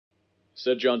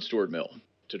Said John Stuart Mill,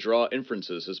 "To draw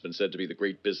inferences has been said to be the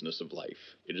great business of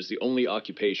life. It is the only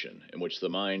occupation in which the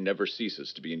mind never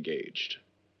ceases to be engaged."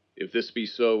 If this be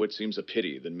so, it seems a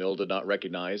pity that Mill did not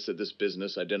recognize that this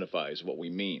business identifies what we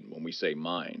mean when we say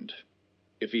mind.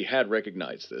 If he had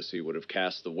recognized this, he would have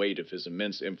cast the weight of his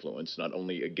immense influence not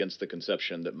only against the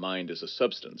conception that mind is a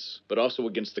substance, but also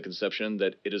against the conception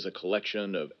that it is a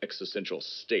collection of existential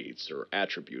states or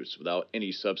attributes without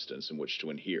any substance in which to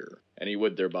inhere, and he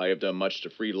would thereby have done much to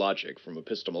free logic from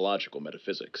epistemological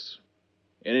metaphysics.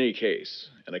 In any case,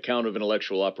 an account of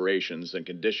intellectual operations and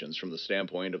conditions from the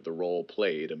standpoint of the role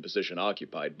played and position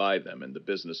occupied by them in the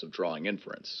business of drawing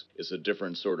inference is a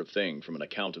different sort of thing from an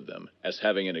account of them as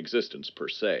having an existence per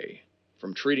se,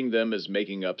 from treating them as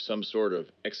making up some sort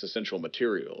of existential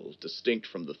material distinct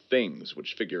from the things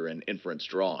which figure in inference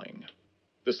drawing.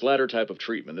 This latter type of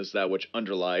treatment is that which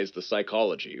underlies the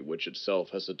psychology which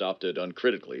itself has adopted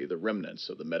uncritically the remnants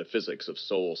of the metaphysics of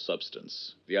soul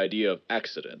substance, the idea of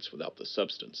accidents without the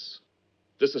substance.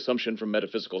 This assumption from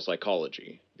metaphysical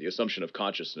psychology, the assumption of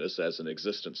consciousness as an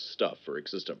existent stuff or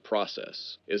existent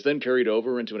process, is then carried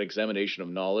over into an examination of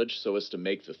knowledge so as to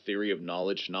make the theory of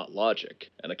knowledge not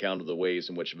logic, an account of the ways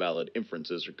in which valid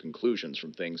inferences or conclusions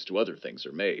from things to other things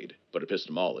are made, but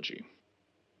epistemology.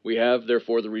 We have,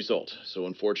 therefore, the result, so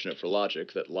unfortunate for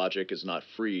logic, that logic is not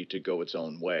free to go its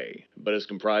own way, but is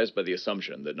comprised by the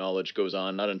assumption that knowledge goes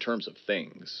on not in terms of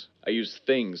things. I use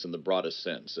things in the broadest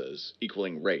sense, as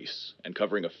equaling race, and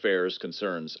covering affairs,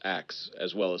 concerns, acts,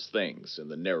 as well as things in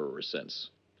the narrower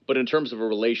sense, but in terms of a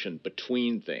relation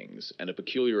between things and a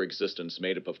peculiar existence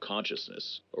made up of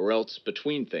consciousness, or else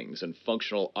between things and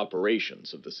functional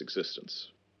operations of this existence.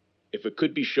 If it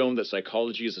could be shown that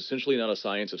psychology is essentially not a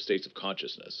science of states of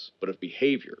consciousness, but of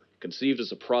behavior, conceived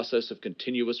as a process of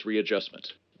continuous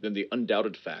readjustment, then the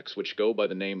undoubted facts which go by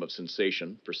the name of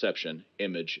sensation, perception,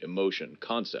 image, emotion,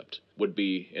 concept, would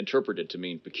be interpreted to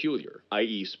mean peculiar,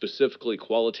 i.e., specifically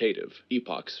qualitative,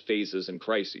 epochs, phases, and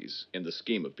crises in the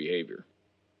scheme of behavior.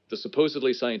 The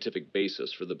supposedly scientific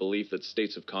basis for the belief that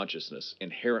states of consciousness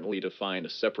inherently define a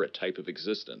separate type of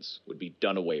existence would be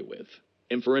done away with.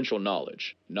 Inferential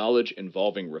knowledge, knowledge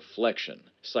involving reflection,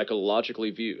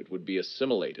 psychologically viewed, would be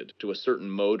assimilated to a certain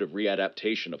mode of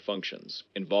readaptation of functions,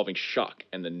 involving shock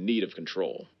and the need of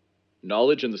control.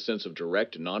 Knowledge in the sense of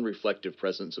direct, non-reflective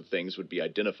presence of things would be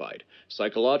identified,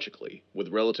 psychologically, with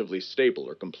relatively stable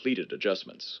or completed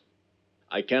adjustments.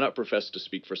 I cannot profess to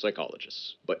speak for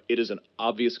psychologists, but it is an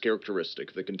obvious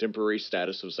characteristic of the contemporary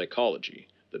status of psychology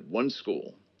that one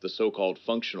school, the so-called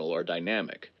functional or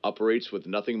dynamic, operates with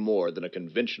nothing more than a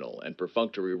conventional and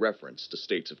perfunctory reference to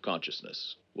states of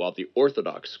consciousness, while the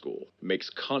orthodox school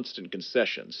makes constant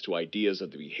concessions to ideas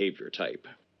of the behavior type.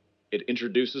 It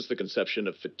introduces the conception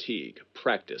of fatigue,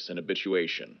 practice, and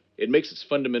habituation. It makes its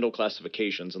fundamental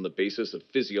classifications on the basis of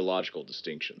physiological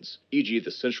distinctions, e.g.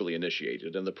 the centrally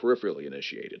initiated and the peripherally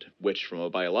initiated, which, from a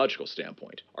biological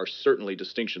standpoint, are certainly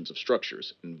distinctions of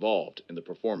structures involved in the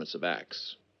performance of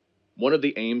acts. One of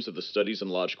the aims of the studies in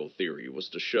logical theory was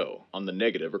to show, on the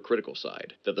negative or critical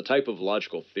side, that the type of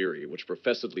logical theory which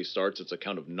professedly starts its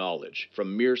account of knowledge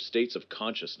from mere states of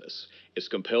consciousness is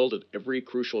compelled at every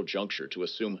crucial juncture to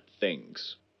assume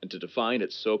things, and to define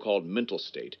its so-called mental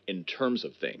state in terms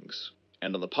of things.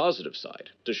 And on the positive side,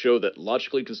 to show that,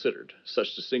 logically considered,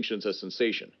 such distinctions as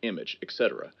sensation, image,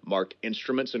 etc., mark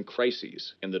instruments and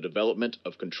crises in the development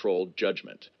of controlled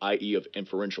judgment, i.e. of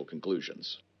inferential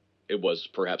conclusions. It was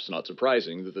perhaps not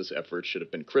surprising that this effort should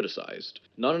have been criticized,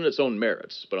 not on its own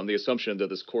merits, but on the assumption that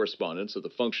this correspondence of the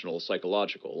functional,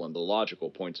 psychological, and the logical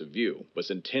points of view was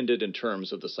intended in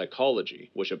terms of the psychology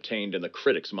which obtained in the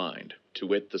critic's mind, to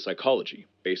wit, the psychology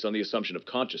based on the assumption of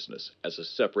consciousness as a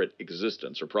separate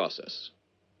existence or process.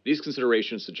 These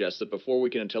considerations suggest that before we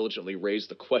can intelligently raise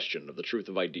the question of the truth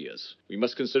of ideas, we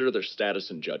must consider their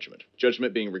status in judgment,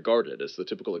 judgment being regarded as the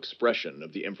typical expression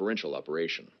of the inferential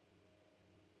operation.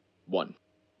 1.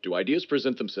 Do ideas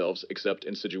present themselves except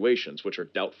in situations which are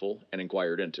doubtful and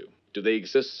inquired into? Do they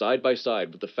exist side by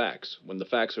side with the facts when the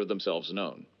facts are themselves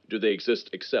known? Do they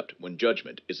exist except when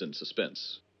judgment is in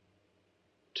suspense?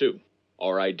 2.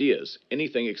 Are ideas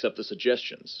anything except the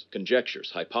suggestions,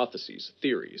 conjectures, hypotheses,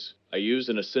 theories I use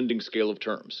an ascending scale of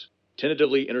terms,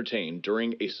 tentatively entertained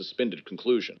during a suspended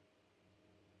conclusion?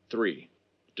 3.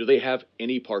 Do they have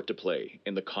any part to play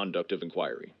in the conduct of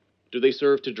inquiry? Do they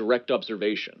serve to direct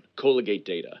observation, colligate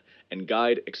data, and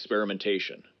guide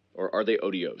experimentation, or are they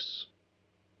odiose?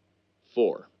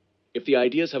 4. If the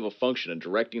ideas have a function in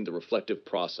directing the reflective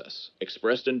process,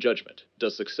 expressed in judgment,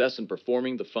 does success in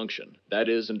performing the function, that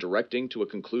is, in directing to a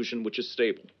conclusion which is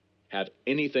stable, have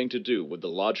anything to do with the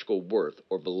logical worth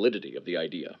or validity of the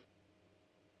idea?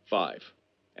 5.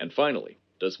 And finally,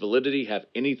 does validity have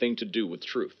anything to do with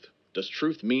truth? Does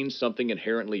truth mean something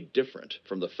inherently different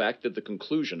from the fact that the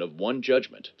conclusion of one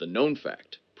judgment, the known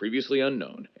fact, previously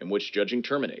unknown, in which judging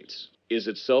terminates, is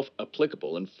itself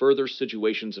applicable in further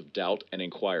situations of doubt and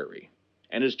inquiry?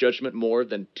 And is judgment more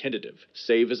than tentative,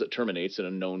 save as it terminates in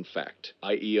a known fact,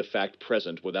 i.e. a fact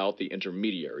present without the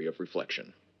intermediary of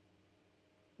reflection?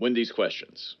 When these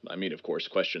questions, I mean of course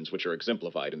questions which are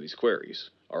exemplified in these queries,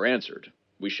 are answered,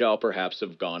 we shall perhaps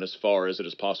have gone as far as it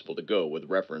is possible to go with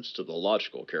reference to the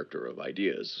logical character of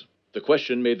ideas. The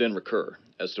question may then recur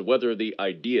as to whether the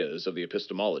ideas of the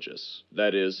epistemologists,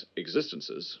 that is,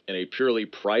 existences, in a purely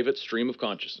private stream of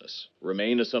consciousness,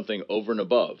 remain as something over and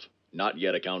above, not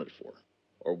yet accounted for,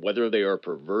 or whether they are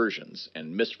perversions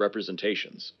and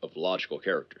misrepresentations of logical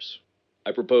characters.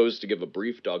 I propose to give a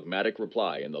brief dogmatic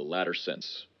reply in the latter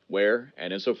sense, where,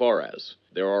 and insofar as,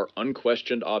 there are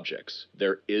unquestioned objects,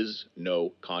 there is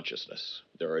no consciousness.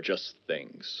 There are just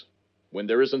things. When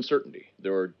there is uncertainty,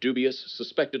 there are dubious,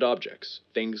 suspected objects,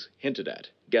 things hinted at,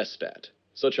 guessed at.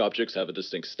 Such objects have a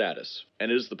distinct status, and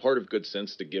it is the part of good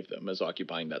sense to give them, as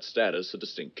occupying that status, a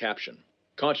distinct caption.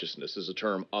 Consciousness is a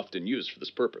term often used for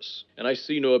this purpose, and I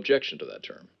see no objection to that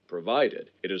term, provided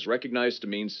it is recognized to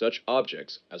mean such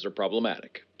objects as are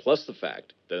problematic, plus the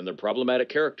fact that in their problematic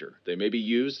character they may be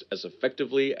used as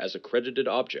effectively as accredited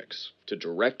objects to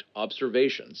direct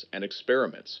observations and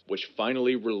experiments which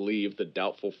finally relieve the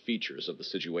doubtful features of the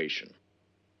situation.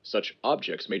 Such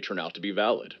objects may turn out to be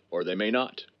valid, or they may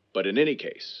not, but in any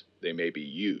case, they may be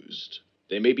used.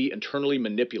 They may be internally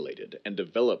manipulated and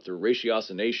developed through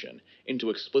ratiocination into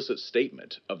explicit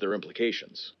statement of their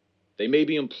implications. They may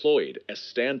be employed as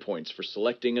standpoints for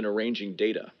selecting and arranging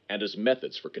data, and as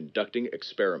methods for conducting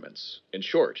experiments. In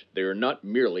short, they are not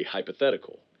merely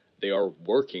hypothetical. They are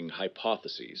working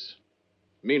hypotheses.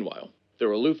 Meanwhile,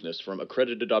 their aloofness from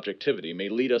accredited objectivity may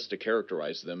lead us to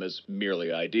characterize them as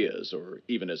merely ideas, or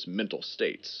even as mental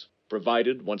states,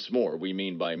 provided, once more, we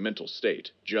mean by mental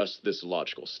state just this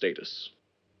logical status.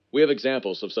 We have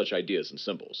examples of such ideas in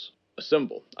symbols. A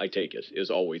symbol, I take it,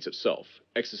 is always itself,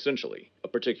 existentially, a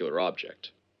particular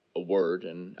object. A word,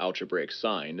 an algebraic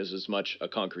sign, is as much a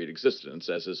concrete existence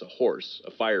as is a horse,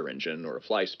 a fire engine, or a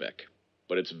fly speck.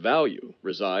 But its value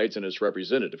resides in its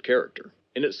representative character,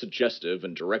 in its suggestive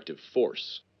and directive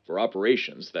force, for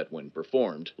operations that, when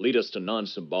performed, lead us to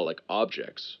non-symbolic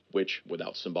objects, which,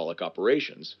 without symbolic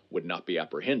operations, would not be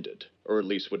apprehended, or at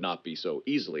least would not be so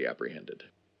easily apprehended.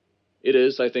 It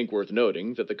is, I think, worth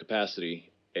noting that the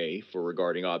capacity, A, for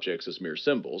regarding objects as mere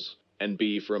symbols, and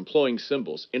B, for employing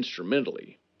symbols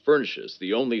instrumentally, furnishes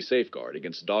the only safeguard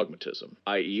against dogmatism,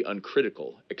 i.e.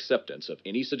 uncritical acceptance of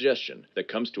any suggestion that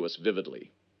comes to us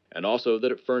vividly, and also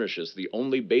that it furnishes the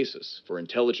only basis for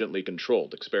intelligently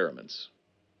controlled experiments.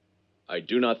 I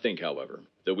do not think, however,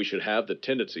 that we should have the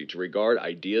tendency to regard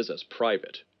ideas as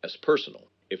private, as personal,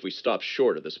 if we stop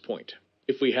short of this point.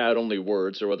 If we had only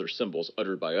words or other symbols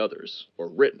uttered by others, or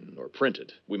written or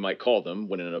printed, we might call them,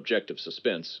 when in objective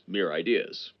suspense, mere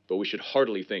ideas, but we should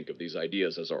hardly think of these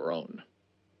ideas as our own.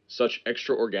 Such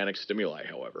extra-organic stimuli,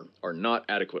 however, are not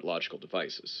adequate logical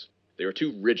devices. They are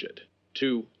too rigid,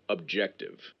 too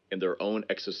objective in their own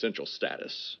existential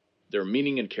status. Their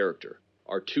meaning and character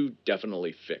are too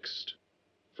definitely fixed.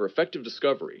 For effective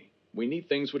discovery, we need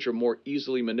things which are more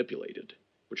easily manipulated,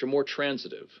 which are more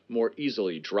transitive, more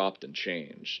easily dropped and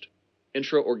changed.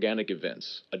 Intra-organic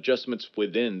events, adjustments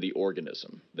within the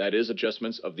organism, that is,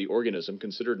 adjustments of the organism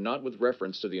considered not with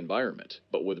reference to the environment,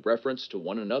 but with reference to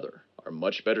one another, are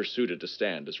much better suited to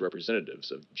stand as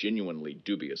representatives of genuinely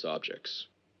dubious objects.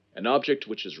 An object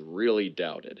which is really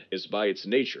doubted is by its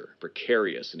nature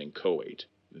precarious and inchoate,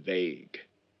 vague.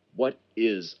 What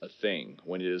is a thing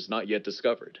when it is not yet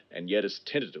discovered, and yet is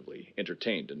tentatively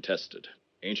entertained and tested?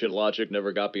 Ancient logic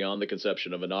never got beyond the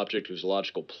conception of an object whose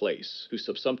logical place, whose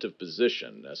subsumptive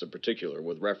position, as a particular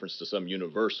with reference to some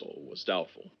universal, was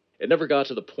doubtful. It never got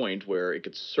to the point where it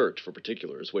could search for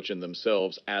particulars which in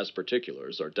themselves as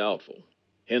particulars are doubtful.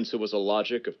 Hence it was a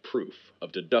logic of proof,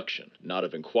 of deduction, not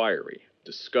of inquiry,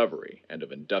 discovery, and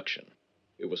of induction.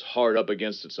 It was hard up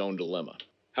against its own dilemma.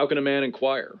 How can a man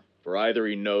inquire? For either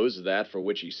he knows that for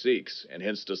which he seeks, and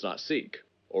hence does not seek,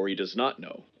 or he does not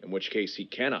know, in which case he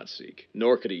cannot seek,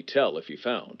 nor could he tell if he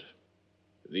found.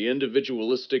 The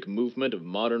individualistic movement of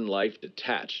modern life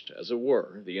detached, as it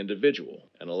were, the individual,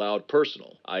 and allowed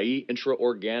personal, i.e.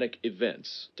 intra-organic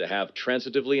events, to have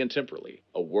transitively and temporally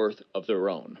a worth of their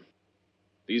own.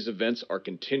 These events are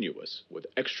continuous with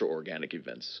extra-organic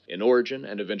events, in origin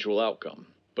and eventual outcome,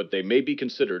 but they may be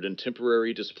considered in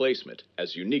temporary displacement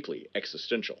as uniquely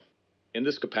existential. In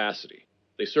this capacity,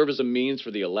 They serve as a means for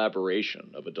the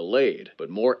elaboration of a delayed but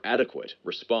more adequate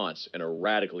response in a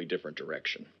radically different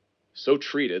direction. So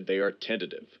treated, they are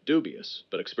tentative, dubious,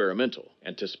 but experimental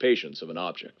anticipations of an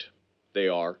object. They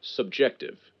are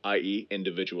subjective, i.e.,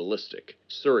 individualistic,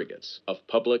 surrogates of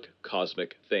public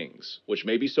cosmic things, which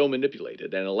may be so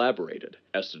manipulated and elaborated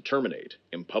as to terminate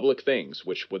in public things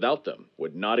which without them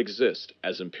would not exist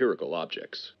as empirical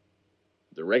objects.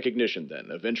 The recognition, then,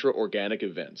 of intra-organic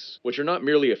events, which are not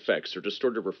merely effects or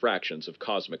distorted refractions of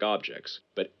cosmic objects,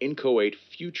 but inchoate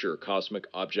future cosmic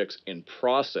objects in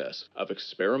process of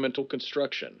experimental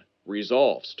construction,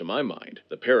 resolves, to my mind,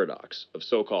 the paradox of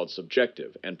so-called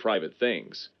subjective and private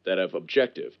things that have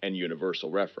objective and universal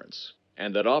reference,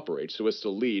 and that operate so as to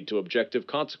lead to objective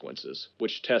consequences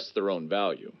which test their own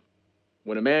value.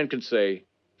 When a man can say,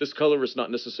 "This color is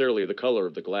not necessarily the color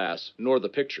of the glass, nor the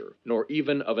picture, nor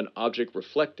even of an object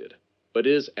reflected, but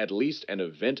is at least an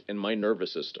event in my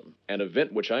nervous system, an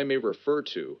event which I may refer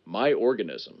to, my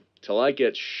organism, till I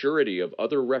get surety of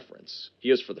other reference," he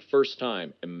is for the first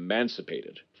time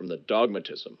emancipated from the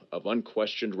dogmatism of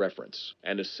unquestioned reference,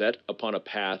 and is set upon a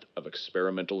path of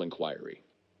experimental inquiry.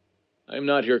 I am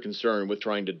not here concerned with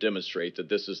trying to demonstrate that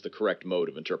this is the correct mode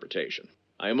of interpretation.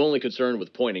 I am only concerned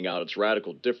with pointing out its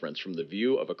radical difference from the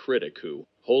view of a critic who,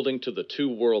 holding to the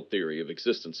two-world theory of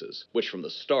existences, which from the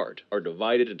start are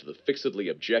divided into the fixedly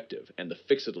objective and the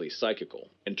fixedly psychical,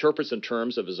 interprets in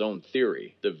terms of his own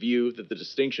theory the view that the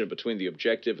distinction between the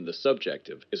objective and the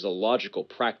subjective is a logical,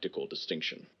 practical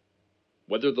distinction.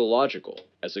 Whether the logical,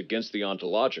 as against the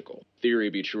ontological,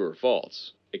 theory be true or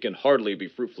false, it can hardly be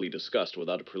fruitfully discussed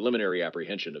without a preliminary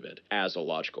apprehension of it as a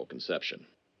logical conception.